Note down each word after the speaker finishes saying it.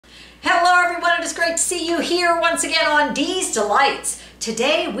Hello everyone, it is great to see you here once again on Dee's Delights.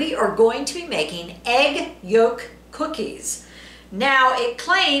 Today we are going to be making egg yolk cookies. Now it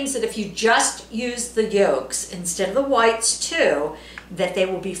claims that if you just use the yolks instead of the whites too, that they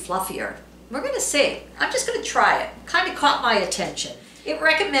will be fluffier. We're going to see. I'm just going to try it. Kind of caught my attention. It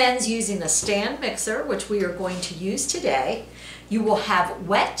recommends using a stand mixer, which we are going to use today. You will have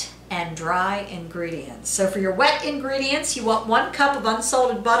wet and dry ingredients. So for your wet ingredients, you want 1 cup of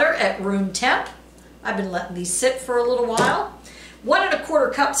unsalted butter at room temp. I've been letting these sit for a little while. 1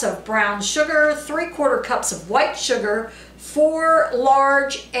 1/4 cups of brown sugar, 3/4 cups of white sugar, 4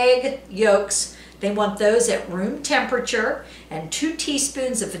 large egg yolks. They want those at room temperature, and 2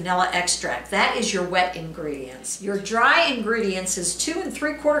 teaspoons of vanilla extract. That is your wet ingredients. Your dry ingredients is 2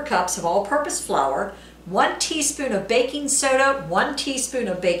 3/4 cups of all-purpose flour, 1 teaspoon of baking soda, 1 teaspoon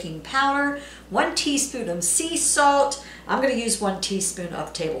of baking powder, 1 teaspoon of sea salt. I'm going to use 1 teaspoon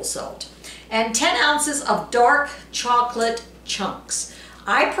of table salt, and 10 ounces of dark chocolate chunks.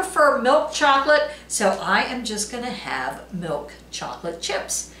 I prefer milk chocolate, so I am just going to have milk chocolate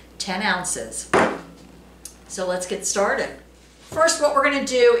chips, 10 ounces. So let's get started. First, what we're going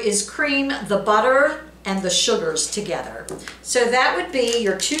to do is cream the butter and the sugars together. So that would be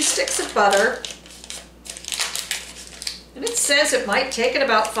your 2 sticks of butter. And it says it might take it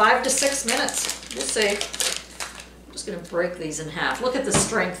about 5 to 6 minutes. We'll see. I'm just going to break these in half. Look at the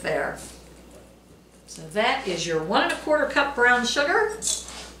strength there. So that is your 1 1/4 cup brown sugar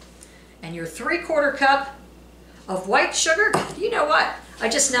and your 3/4 cup of white sugar. You know what? I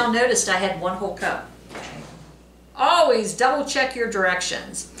just now noticed I had 1 whole cup. Always double check your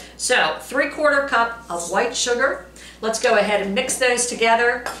directions. So 3/4 cup of white sugar. Let's go ahead and mix those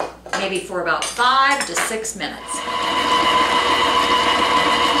together, maybe for about 5 to 6 minutes.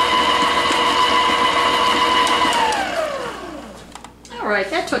 All right,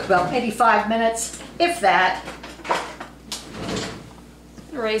 that took about maybe 5 minutes, if that.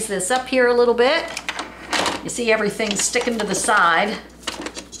 Raise this up here a little bit. You see everything sticking to the side.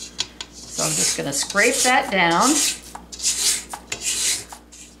 So I'm just going to scrape that down.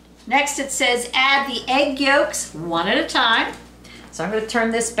 Next it says add the egg yolks 1 at a time. So I'm going to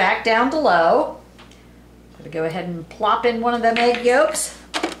turn this back down to low. I'm going to go ahead and plop in one of them egg yolks.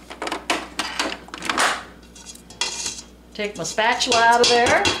 Take my spatula out of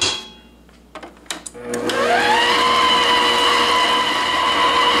there.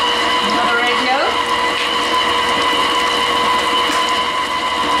 Another egg yolk.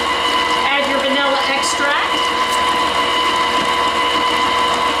 Add your vanilla extract.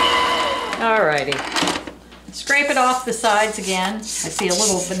 Alrighty. Scrape it off the sides again. I see a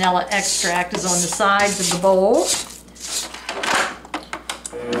little vanilla extract is on the sides of the bowl.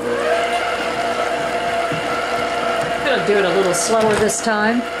 I'm going to do it a little slower this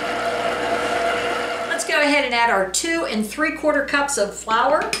time. Let's go ahead and add our 2 3/4 cups of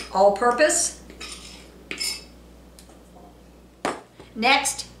flour, all-purpose.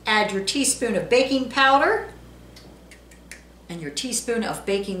 Next, add your teaspoon of baking powder and your teaspoon of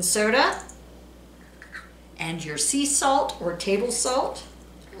baking soda and your sea salt or table salt.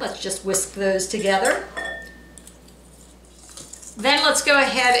 Let's just whisk those together. Then let's go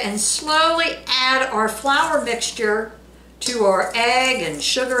ahead and slowly add our flour mixture to our egg and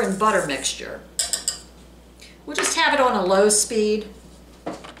sugar and butter mixture. We'll just have it on a low speed.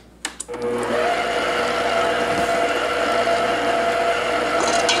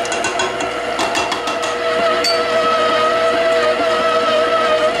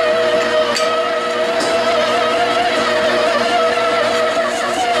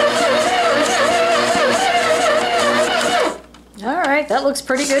 That looks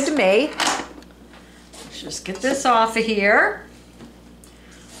pretty good to me. Let's just get this off of here.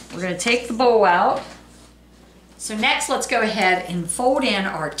 We're going to take the bowl out. So next, let's go ahead and fold in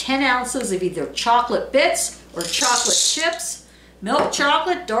our 10 ounces of either chocolate bits or chocolate chips, milk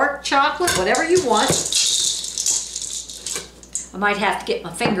chocolate, dark chocolate, whatever you want. I might have to get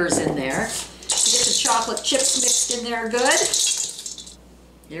my fingers in there to get the chocolate chips mixed in there good.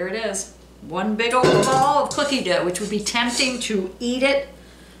 Here it is. 1 big old ball of cookie dough, which would be tempting to eat it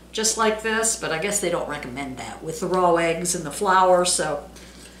just like this, but I guess they don't recommend that with the raw eggs and the flour, so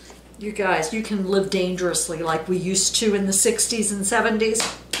you guys, you can live dangerously like we used to in the 60s and 70s.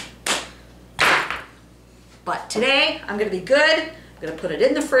 But today, I'm going to be good. I'm going to put it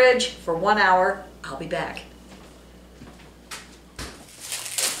in the fridge for 1 hour. I'll be back.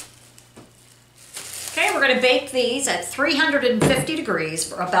 Okay, we're going to bake these at 350 degrees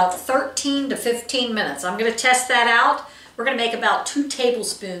for about 13 to 15 minutes. I'm going to test that out. We're going to make about 2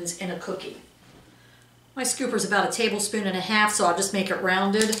 tablespoons in a cookie. My scooper's about 1.5 tablespoons, so I'll just make it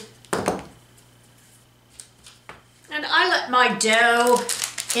rounded. I let my dough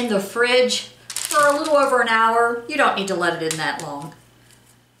in the fridge for a little over an hour. You don't need to let it in that long.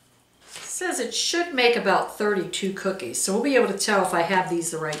 It says it should make about 32 cookies, so we'll be able to tell if I have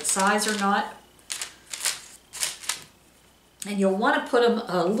these the right size or not. And you'll want to put them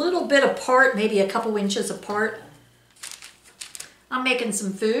a little bit apart, maybe a couple inches apart. I'm making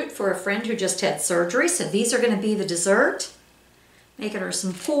some food for a friend who just had surgery, so these are going to be the dessert. Making her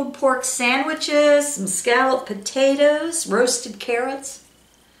some pulled pork sandwiches, some scalloped potatoes, roasted carrots.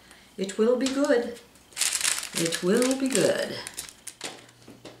 It will be good. It will be good.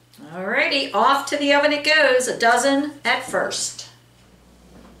 Alrighty, off to the oven it goes, a dozen at first.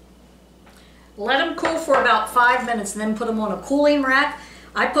 Let them cool for about 5 minutes and then put them on a cooling rack.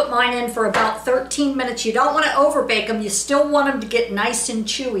 I put mine in for about 13 minutes. You don't want to overbake them. You still want them to get nice and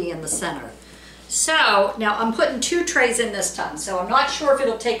chewy in the center. So, now I'm putting 2 trays in this time, so I'm not sure if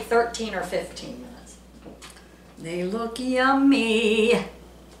it'll take 13 or 15 minutes. They look yummy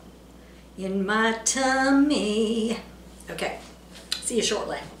in my tummy. Okay, see you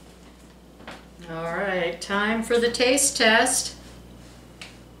shortly. All right, time for the taste test.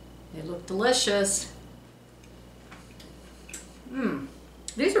 They look delicious.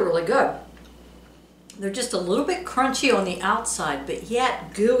 These are really good. They're just a little bit crunchy on the outside, but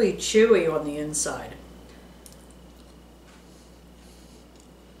yet gooey, chewy on the inside.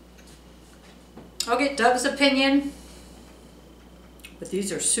 I'll get Doug's opinion, but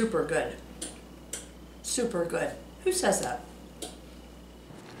these are super good. Super good. Who says that?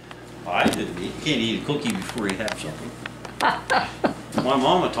 I didn't eat. You can't eat a cookie before you have something. My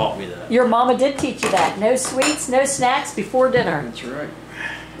mama taught me that. Your mama did teach you that. No sweets, no snacks before dinner. That's right.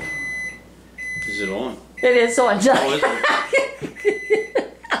 Is it on? It is on, Doug. Oh, is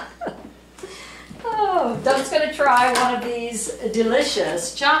it? Oh, Doug's going to try one of these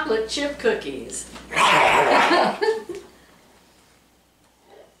delicious chocolate chip cookies.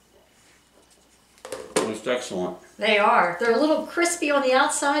 It's excellent. They are. They're a little crispy on the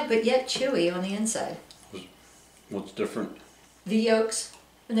outside, but yet chewy on the inside. What's different? The yolks,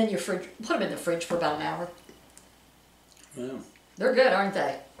 and then your fridge. Put them in the fridge for about an hour. Yeah. They're good, aren't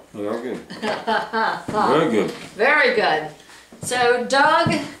they? They are good. Very good. Very good. So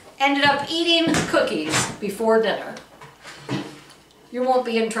Doug ended up eating cookies before dinner. You won't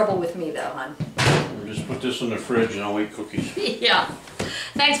be in trouble with me though, hon. We'll just put this in the fridge and I'll eat cookies. Yeah.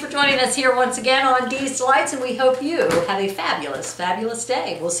 Thanks for joining us here once again on Dee's Delights, and we hope you have a fabulous, fabulous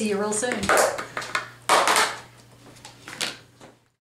day. We'll see you real soon.